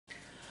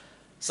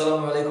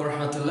Assalamu alaikum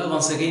warahmatullah.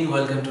 Once again,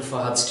 welcome to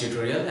Fahad's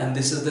tutorial, and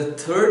this is the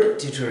third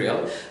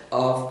tutorial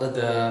of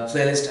the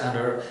playlist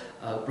under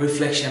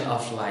reflection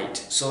of light.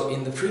 So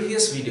in the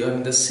previous video,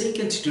 in the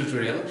second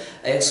tutorial,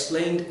 I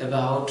explained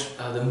about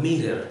the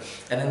mirror,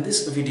 and in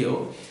this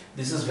video,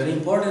 this is very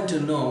important to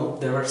know.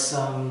 There are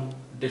some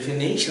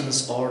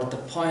definitions or the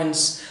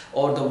points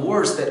or the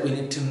words that we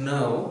need to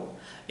know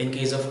in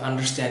case of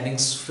understanding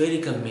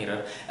spherical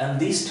mirror,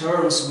 and these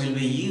terms will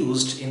be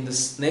used in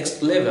this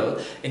next level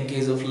in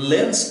case of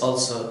lens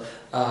also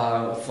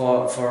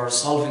for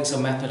solving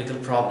some mathematical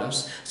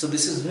problems. So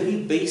this is very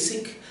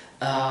basic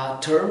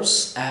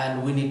terms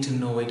and we need to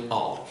know it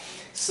all.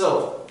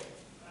 So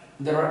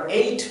there are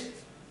 8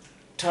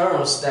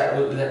 terms that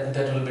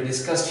will be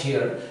discussed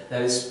here.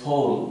 That is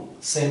pole,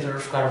 center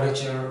of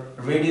curvature,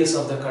 radius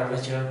of the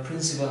curvature,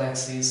 principal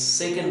axis,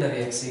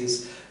 secondary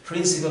axis,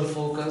 principal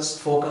focus,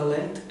 focal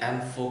length,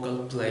 and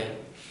focal plane.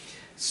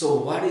 So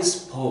what is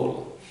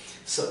pole?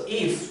 So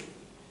if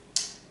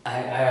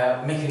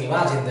I make you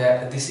imagine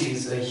that this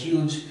is a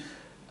huge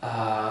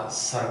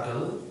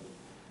circle,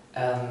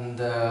 and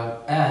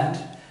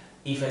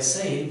if I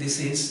say this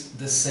is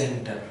the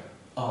center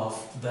of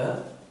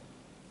the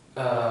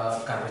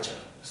curvature.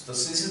 So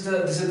this is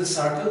the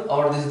circle,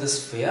 or this is the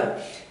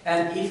sphere,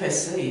 and if I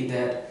say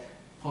that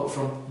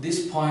from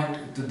this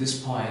point to this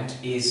point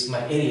is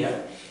my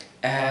area,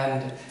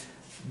 and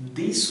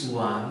this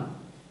one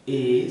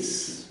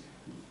is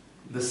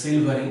the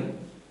silvering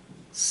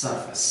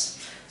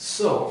surface.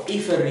 So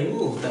if I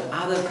remove the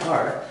other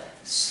part,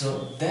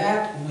 so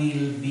that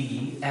will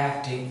be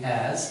acting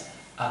as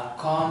a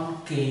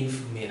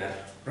concave mirror,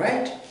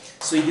 right?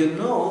 So you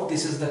know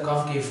this is the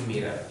concave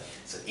mirror.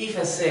 So if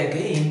I say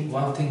again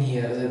one thing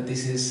here, that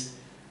this is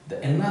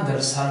another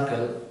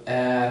circle,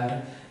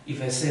 and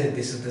if I say that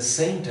this is the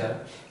center,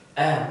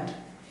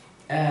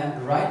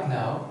 and right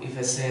now, if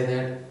I say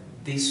that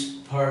this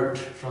part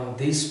from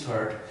this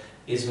part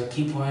is the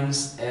key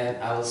points and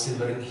I will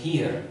silvering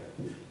here,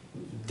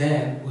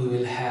 then we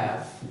will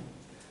have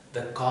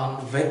the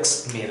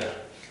convex mirror.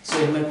 So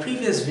in my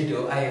previous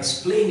video, I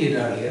explained it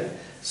earlier.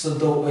 So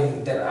though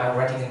when that I'm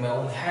writing in my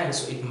own hand,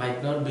 so it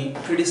might not be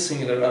pretty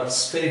similar or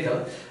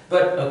spherical,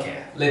 but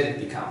okay, let it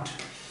be count.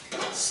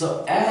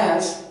 So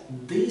as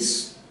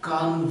this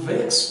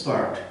convex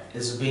part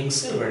is being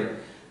silvered,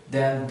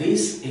 then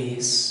this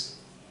is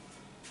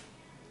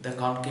the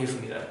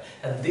concave mirror,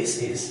 and this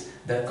is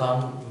the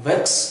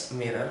convex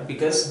mirror,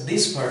 because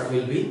this part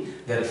will be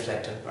the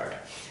reflected part.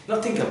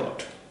 Now think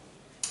about,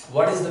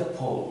 what is the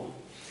pole?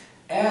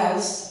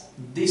 As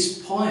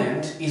this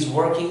point is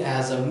working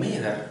as a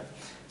mirror,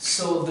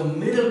 so the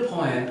middle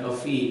point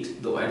of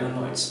it, though I don't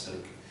know it's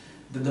like,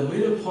 the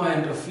middle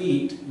point of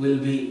it will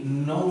be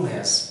known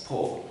as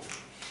pole.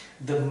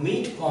 The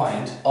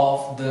midpoint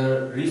of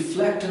the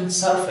reflectant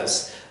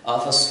surface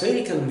of a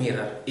spherical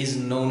mirror is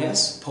known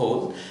as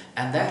pole,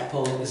 and that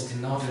pole is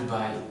denoted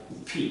by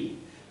P.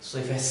 So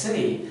if I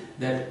say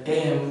that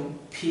M,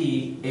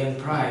 P, M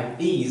prime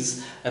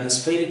is a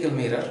spherical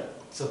mirror,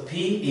 so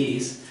P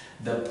is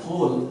the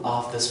pole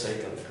of the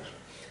spherical mirror.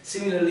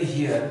 Similarly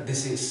here,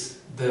 this is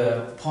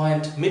the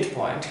point,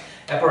 midpoint,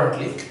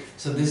 apparently.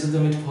 So this is the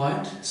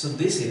midpoint, so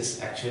this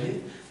is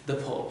actually the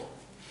pole.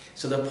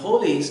 So the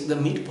pole is the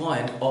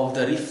midpoint of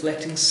the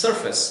reflecting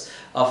surface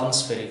of a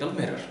spherical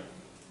mirror.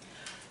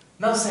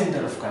 Now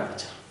center of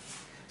curvature.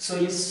 So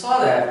you saw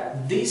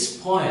that this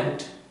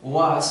point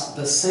was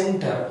the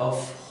center of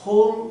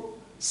whole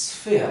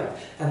sphere,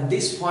 and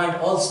this point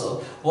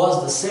also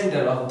was the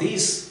center of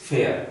this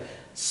sphere.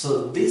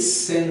 So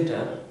this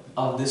center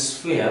of this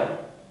sphere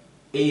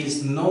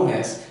is known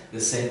as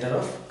the center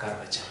of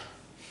curvature,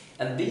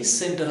 and this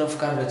center of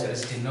curvature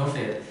is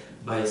denoted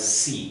by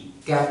C,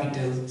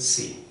 capital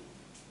C.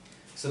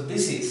 So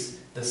this is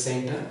the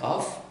center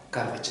of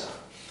curvature.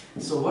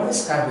 So what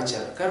is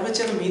curvature?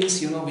 Curvature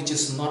means, which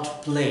is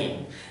not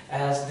plane,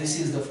 as this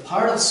is the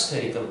part of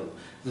spherical,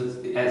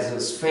 as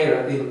a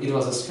sphere, it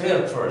was a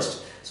sphere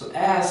first. So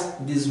as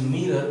this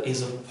mirror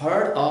is a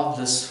part of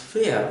the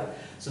sphere,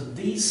 so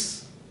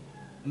this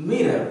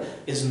mirror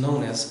is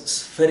known as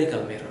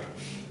spherical mirror.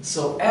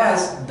 So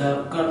as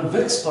the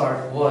convex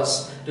part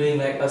was doing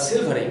like a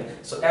silvering,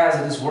 so as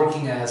it is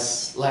working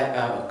as like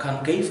a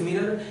concave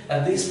mirror,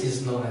 and this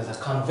is known as a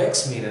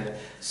convex mirror,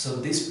 so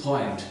this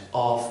point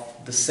of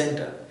the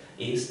center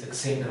is the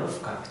center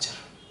of curvature.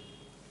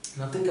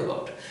 Now think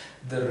about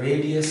the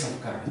radius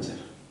of curvature.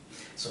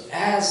 So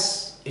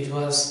as it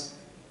was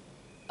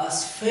a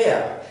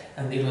sphere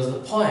and it was the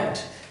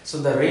point, so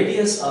the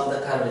radius of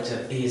the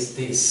curvature is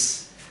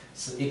this.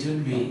 So it will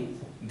be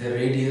the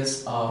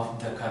radius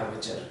of the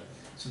curvature.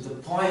 So the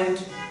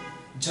point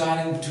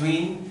joining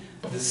between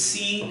the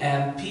C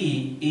and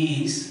P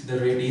is the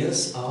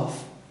radius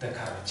of the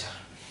curvature.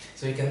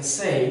 So you can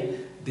say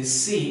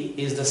this C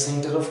is the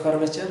center of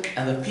curvature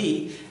and the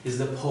P is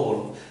the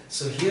pole.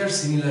 So here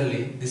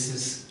similarly, this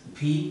is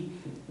P,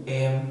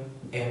 M,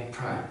 M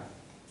prime.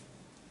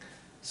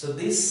 So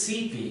this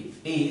CP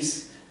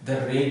is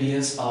the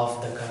radius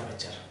of the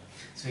curvature.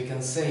 So you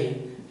can say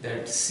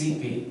that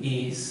CP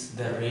is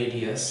the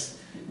radius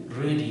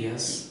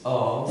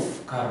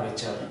of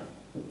curvature.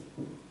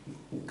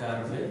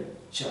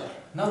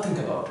 Now think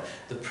about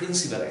the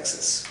principal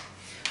axis.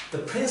 The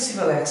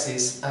principal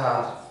axis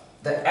are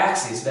the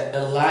axis, that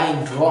a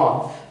line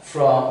drawn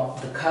from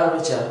the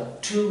curvature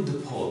to the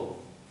pole.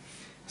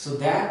 So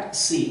that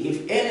C,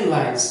 if any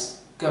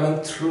lines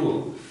coming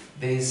through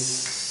this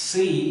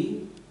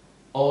C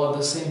or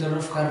the center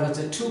of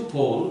curvature to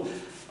pole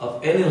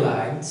of any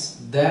lines,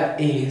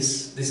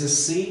 this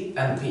is C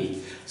and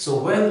P. So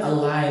when a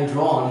line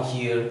drawn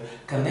here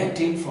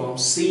connecting from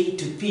C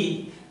to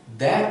P,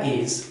 that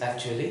is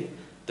actually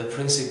the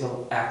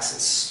principal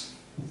axis.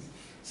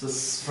 So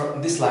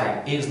from this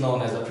line is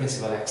known as the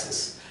principal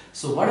axis.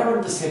 So what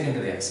about the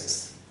secondary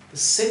axis? The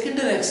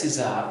secondary axis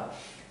are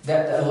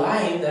that a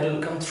line that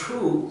will come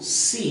through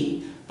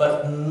C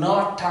but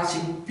not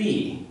touching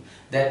P.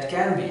 That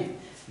can be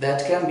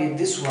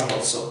this one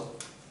also.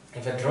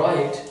 If I draw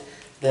it,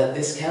 that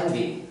this can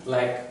be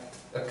like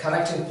a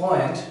connecting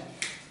point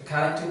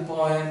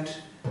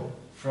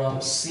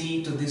from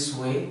C to this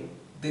way.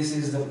 This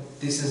is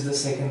the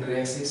secondary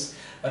axis,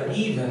 or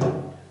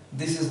even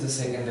this is the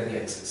secondary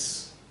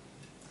axis.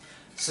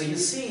 So you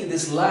see,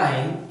 this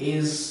line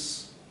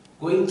is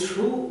going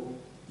through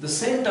the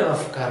center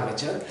of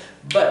curvature,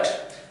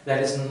 but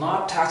that is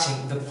not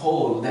touching the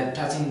pole, that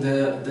touching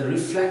the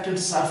reflected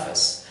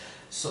surface.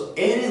 So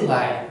any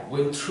line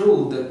going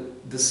through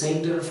the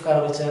center of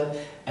curvature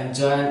and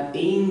join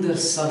in the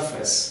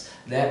surface,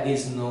 that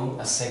is known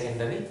as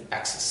secondary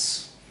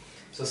axis.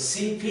 So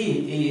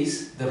CP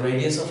is the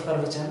radius of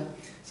curvature.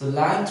 So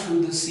line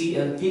through the C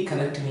and P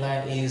connecting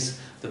line is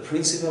the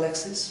principal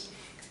axis,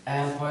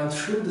 and point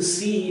through the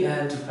C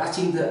and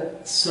touching the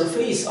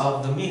surface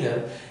of the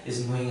mirror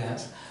is known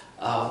as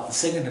the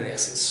secondary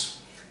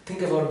axis.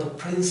 Think about the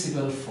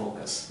principal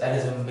focus. That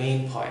is the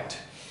main point.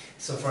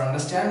 So for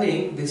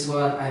understanding this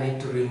one, I need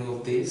to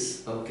remove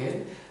this.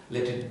 Okay,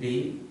 let it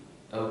be.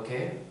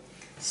 Okay.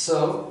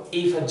 So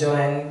if I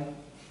join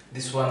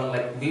this one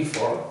like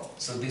before,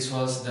 so this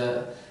was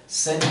the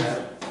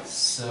center.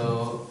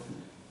 So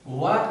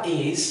what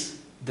is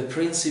the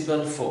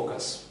principal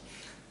focus?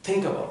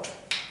 Think about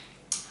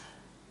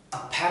a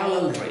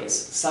parallel rays,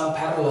 some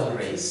parallel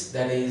rays,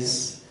 that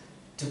is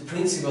to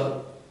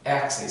principal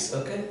axis.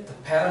 Okay, the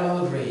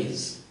parallel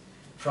rays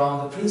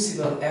from the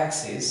principal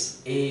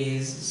axis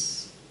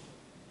is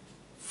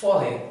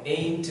falling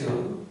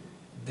into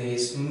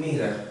this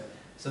mirror.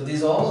 So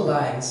these all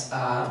lines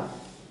are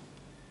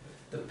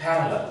the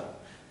parallel.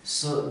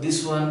 So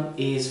this one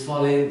is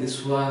following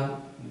this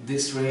one,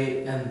 this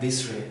ray and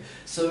this ray.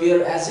 So we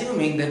are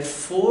assuming that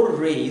 4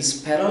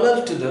 rays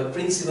parallel to the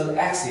principal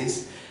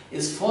axis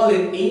is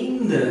falling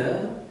in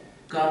the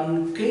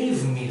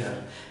concave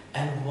mirror.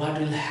 And what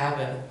will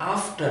happen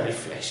after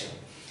reflection?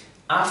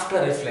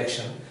 After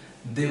reflection,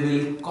 they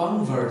will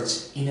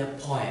converge in a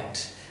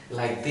point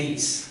like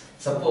this.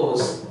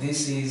 Suppose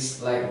this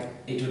is like,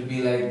 it would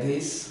be like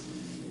this,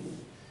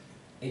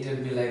 it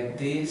would be like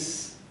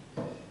this.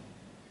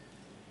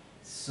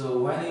 So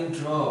when you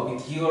draw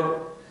with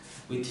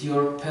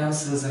your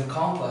pencils and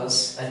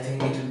compass, I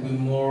think it will be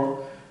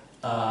more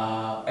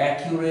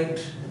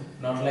accurate,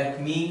 not like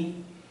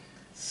me.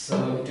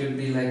 So it will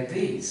be like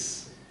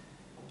this.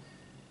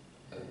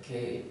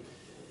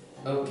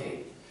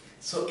 Okay.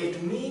 So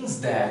it means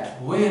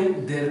that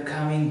when they're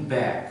coming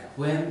back,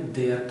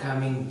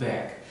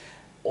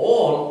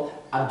 all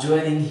are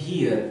joining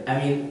here. I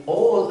mean,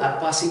 all are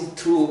passing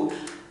through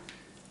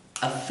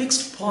a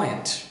fixed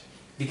point,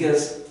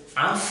 because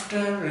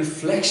after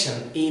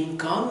reflection in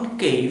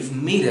concave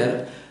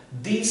mirror,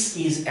 this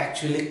is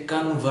actually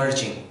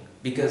converging,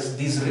 because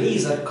these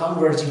rays are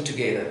converging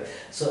together.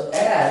 So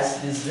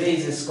as these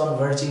rays is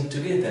converging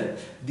together,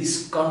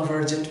 this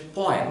convergent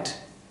point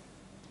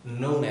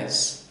known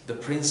as the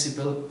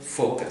principal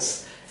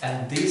focus,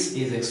 and this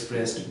is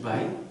expressed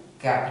by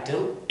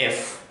capital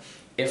F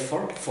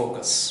for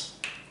focus.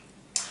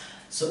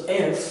 So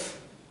F,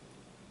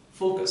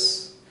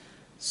 focus.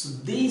 So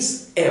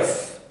this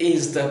F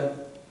is the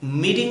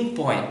meeting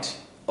point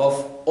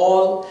of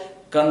all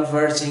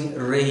converging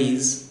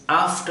rays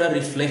after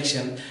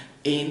reflection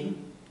in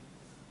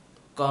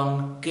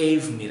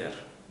concave mirror.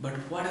 But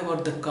what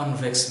about the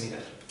convex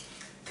mirror?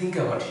 Think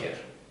about here.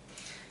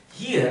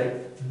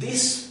 Here,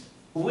 this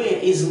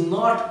way is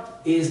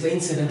the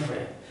incident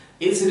ray.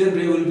 Incident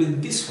ray will be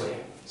this way.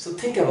 So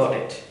think about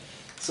it.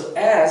 So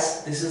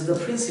as this is the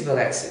principal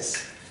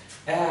axis,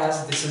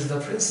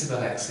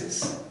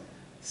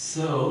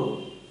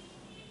 so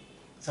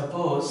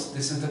suppose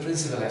this is the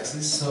principal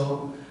axis,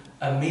 so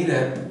a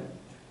mirror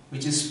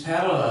which is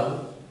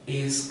parallel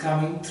is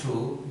coming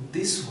through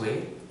this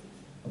way,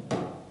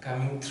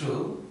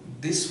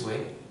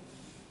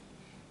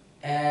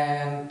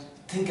 and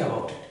think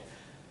about it.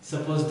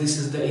 Suppose this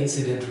is the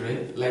incident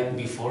ray like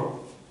before,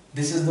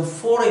 this is the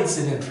 4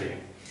 incident ray.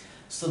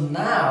 So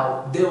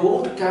now they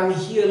won't come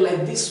here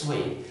like this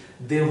way,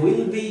 they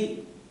will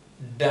be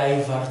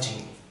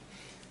diverging,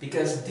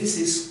 because this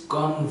is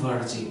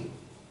converging.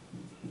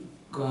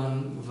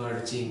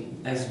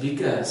 converging, as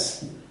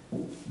because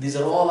these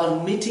are all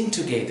are meeting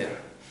together.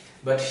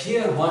 But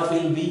here what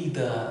will be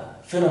the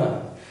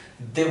phenomenon?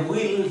 They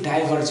will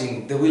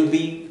diverging, they will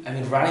be,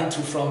 running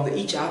through from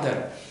each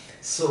other.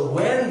 So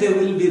when they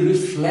will be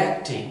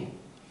reflecting,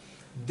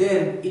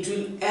 then it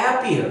will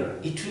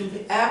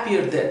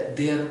appear that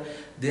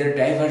they're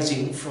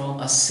diverging from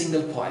a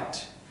single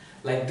point,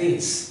 like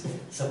this.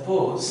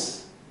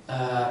 Suppose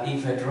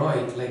if I draw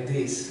it like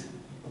this,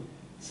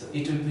 so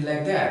it will be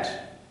like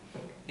that.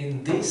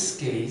 In this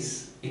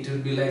case, it will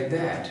be like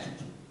that.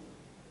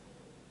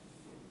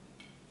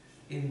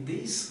 In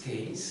this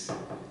case,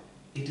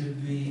 it will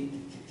be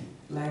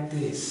like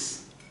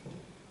this.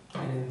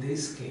 And in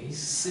this case,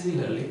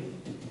 similarly.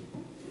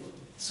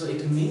 So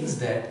it means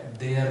that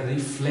they are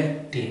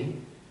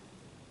reflecting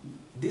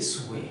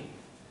this way.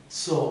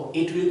 So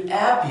it will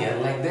appear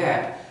like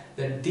that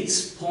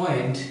this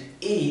point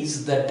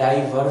is the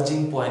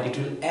diverging point. It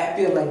will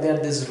appear like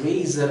that these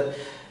rays are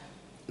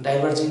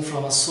diverging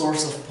from a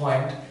source of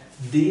point.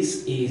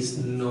 This is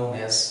known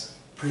as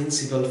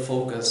principal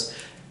focus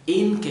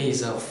in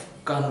case of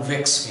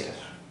convex mirror.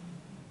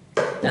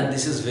 And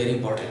this is very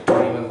important to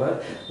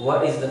remember.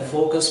 What is the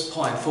focus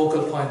point,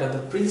 focal point of the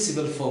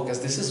principal focus?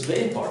 This is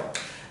very important.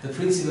 The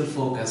principal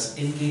focus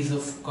in case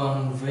of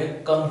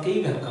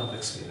concave and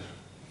convex mirror.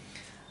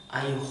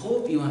 I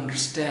hope you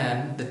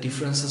understand the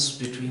differences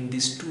between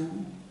these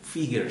two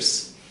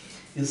figures.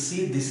 You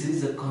see, this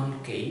is a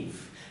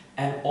concave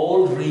and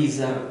all rays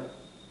are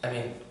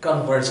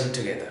converging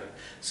together.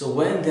 So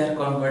when they are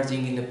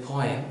converging in a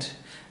point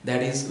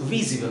that is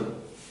visible,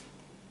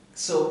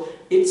 so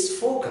its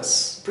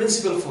focus,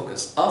 principal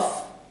focus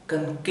of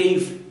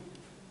concave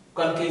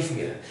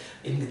mirror.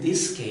 In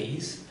this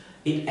case,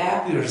 it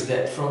appears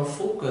that from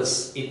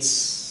focus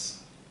it's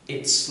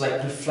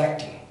like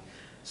reflecting.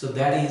 So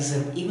that is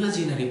an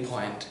imaginary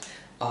point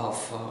of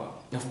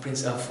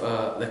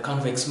the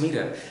convex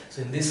mirror.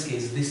 So in this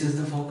case, this is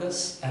the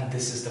focus and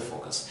this is the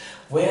focus,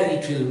 where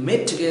it will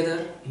meet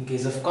together in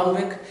case of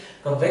concave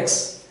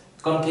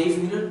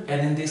mirror,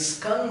 and in this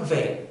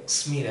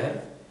convex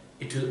mirror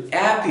it will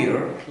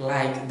appear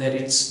like that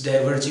it's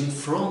diverging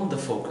from the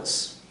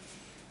focus.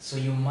 So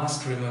you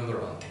must remember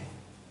one thing.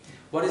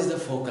 What is the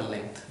focal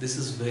length? This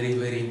is very,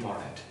 very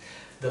important.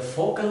 The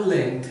focal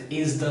length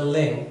is the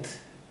length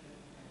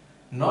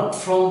not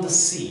from the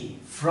C,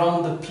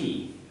 from the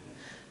P.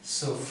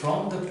 So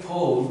from the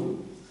pole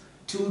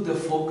to the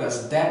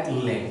focus, that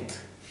length,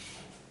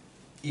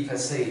 if I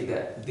say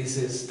that this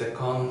is the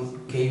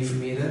concave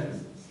mirror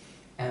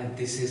and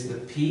this is the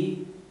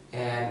P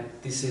and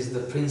this is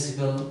the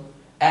principal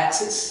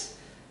axis,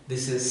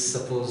 this is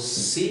suppose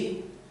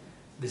C,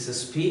 this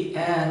is P,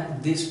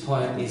 and this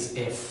point is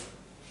F.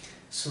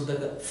 So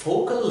the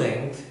focal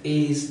length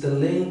is the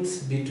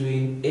length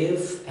between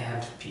F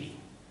and P.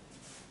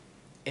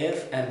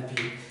 F and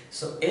P.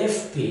 So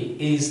FP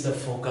is the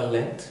focal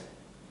length,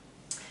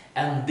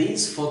 and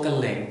this focal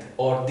length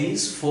or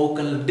this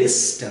focal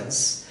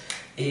distance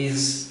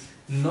is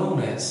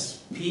known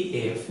as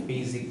PF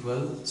is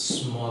equal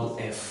small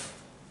f.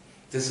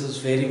 This is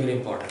very, very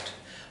important.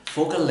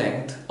 Focal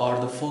length or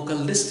the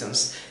focal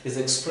distance is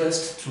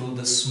expressed through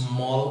the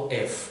small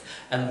f,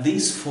 and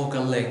this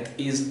focal length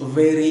is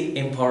very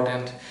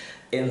important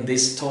in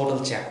these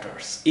total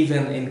chapters.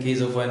 Even in case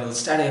of when we'll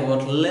study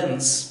about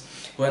lens,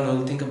 when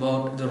we'll think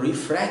about the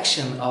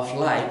refraction of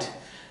light,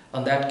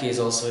 on that case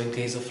also in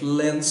case of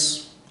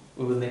lens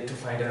we will need to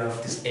find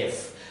out this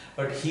f.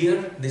 But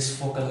here this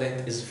focal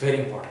length is very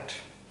important.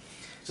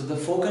 So the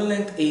focal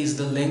length is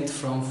the length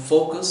from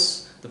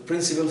focus, the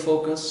principal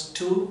focus,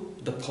 to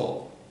the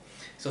pole.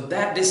 So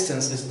that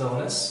distance is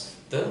known as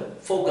the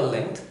focal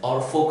length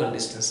or focal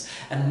distance.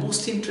 And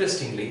most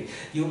interestingly,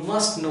 you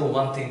must know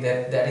one thing,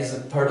 that is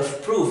a part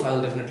of proof.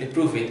 I'll definitely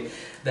prove it,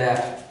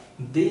 that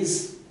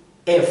this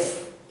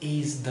f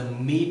is the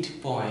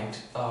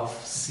midpoint of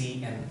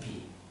C and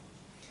P.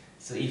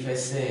 So if I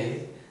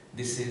say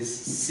this is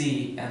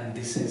C and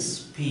this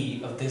is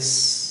P of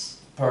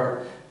this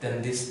part,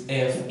 then this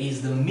F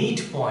is the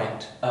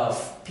midpoint of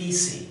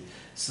PC.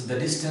 So the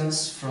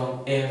distance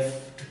from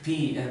F to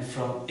P and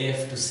from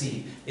F to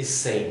C is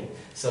same.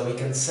 So we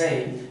can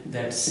say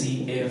that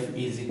CF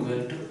is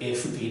equal to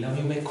FP. Now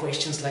you make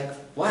questions like,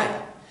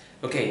 why?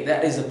 Okay,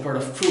 that is a part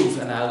of proof,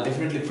 and I'll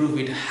definitely prove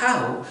it.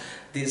 How?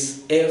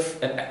 This F,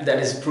 that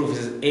is proof,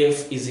 is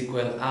F is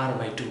equal R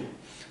by 2.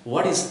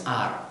 What is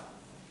R?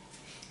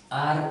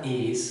 R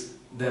is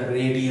the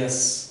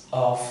radius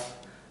of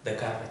the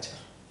curvature.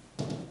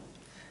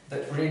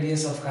 The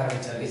radius of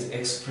curvature is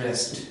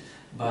expressed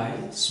by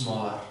small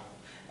r,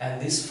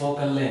 and this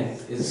focal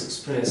length is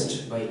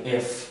expressed by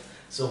F.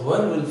 So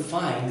when we'll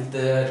find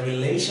the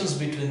relations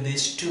between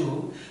these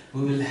two,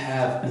 we will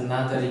have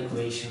another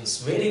equations,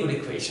 very good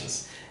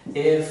equations.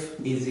 F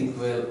is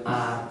equal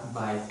R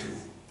by 2.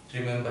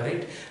 Remember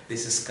it,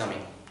 this is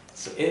coming.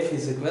 So F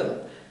is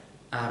equal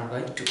R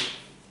by 2.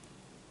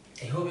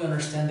 I hope you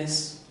understand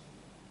this.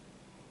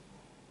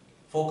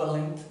 focal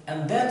length,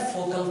 and that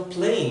focal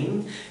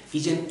plane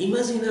is an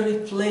imaginary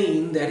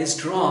plane that is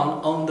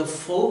drawn on the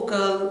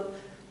focal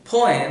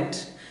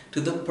point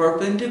to the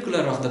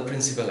perpendicular of the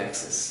principal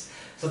axis.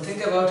 So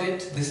think about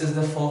it, this is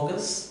the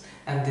focus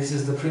and this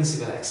is the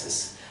principal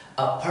axis.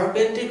 A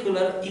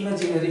perpendicular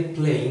imaginary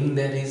plane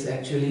that is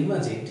actually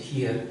imagined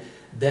here,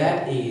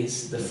 that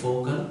is the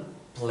focal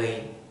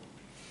plane.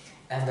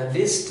 And the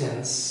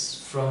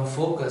distance from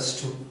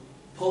focus to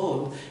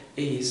pole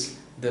is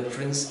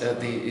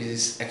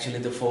actually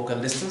the focal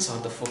distance or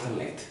the focal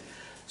length.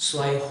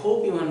 So I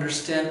hope you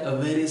understand a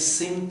very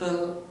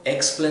simple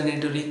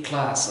explanatory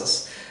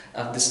classes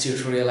of this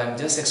tutorial. I'm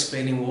just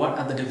explaining what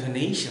are the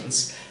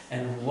definitions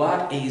and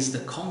what is the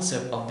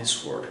concept of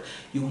this word.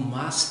 You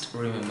must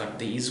remember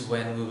these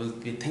when we will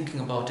be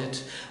thinking about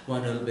it,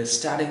 when we'll be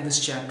studying this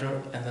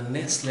chapter, and the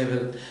next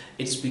level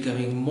it's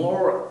becoming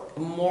more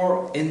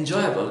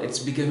enjoyable, it's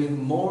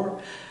becoming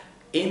more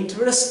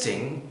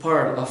interesting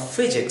part of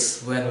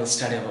physics when we'll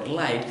study about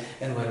light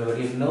and when we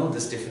really know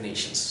these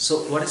definitions. So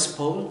what is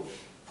pole?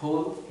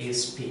 Pole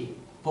is P.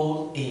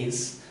 Pole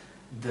is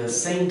the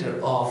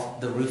center of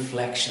the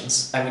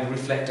reflections,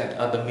 reflected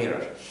of the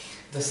mirror.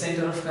 The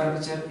center of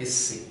curvature is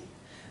C.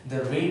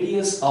 The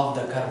radius of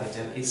the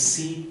curvature is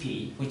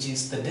Cp, which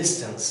is the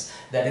distance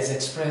that is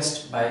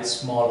expressed by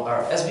small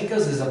r. As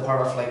because this is a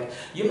part of, like,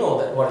 you know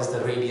that what is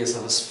the radius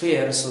of a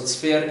sphere. So the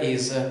sphere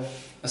is a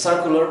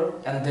circular,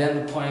 and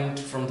then the point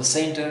from the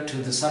center to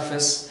the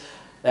surface,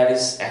 that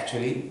is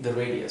actually the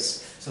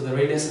radius. So the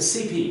radius is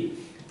Cp.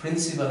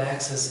 Principal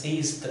axis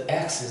is the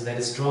axis that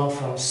is drawn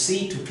from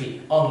C to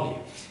P only,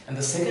 and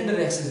the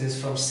secondary axis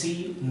is from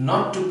C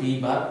not to P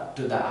but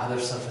to the other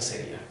surface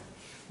area.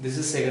 This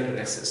is secondary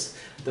axis.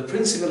 The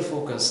principal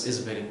focus is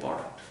very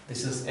important.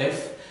 This is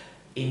F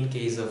in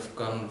case of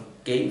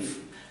concave,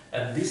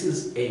 and this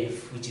is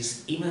F, which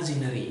is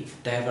imaginary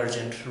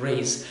divergent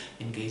rays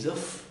in case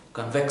of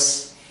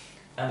convex.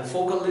 And the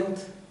focal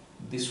length,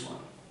 this one.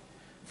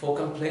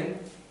 Focal plane,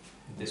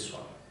 this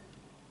one.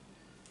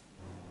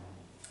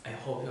 I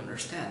hope you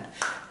understand.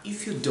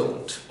 If you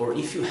don't, or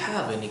if you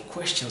have any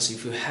questions,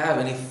 if you have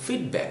any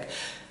feedback,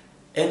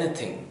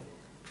 anything,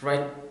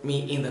 write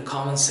me in the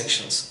comment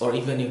sections, or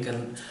even you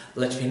can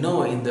let me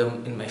know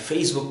in my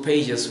Facebook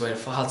pages where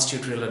Fahad's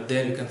tutorial are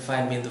there. You can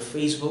find me in the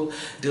Facebook.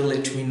 Do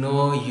let me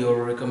know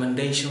your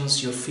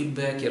recommendations, your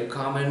feedback, your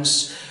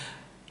comments,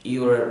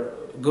 your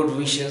good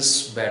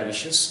wishes, bad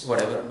wishes,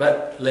 whatever,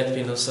 but let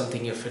me know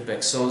something, your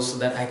feedback, so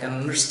that I can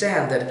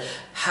understand that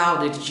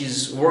how it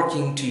is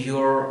working to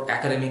your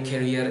academic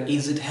career.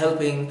 Is it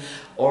helping,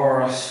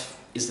 or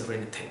is there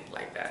anything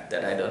like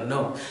that I don't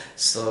know?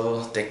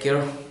 So take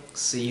care,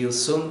 see you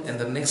soon in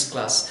the next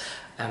class.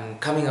 I'm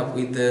coming up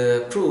with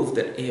the proof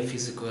that AF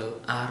is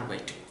equal R by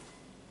 2.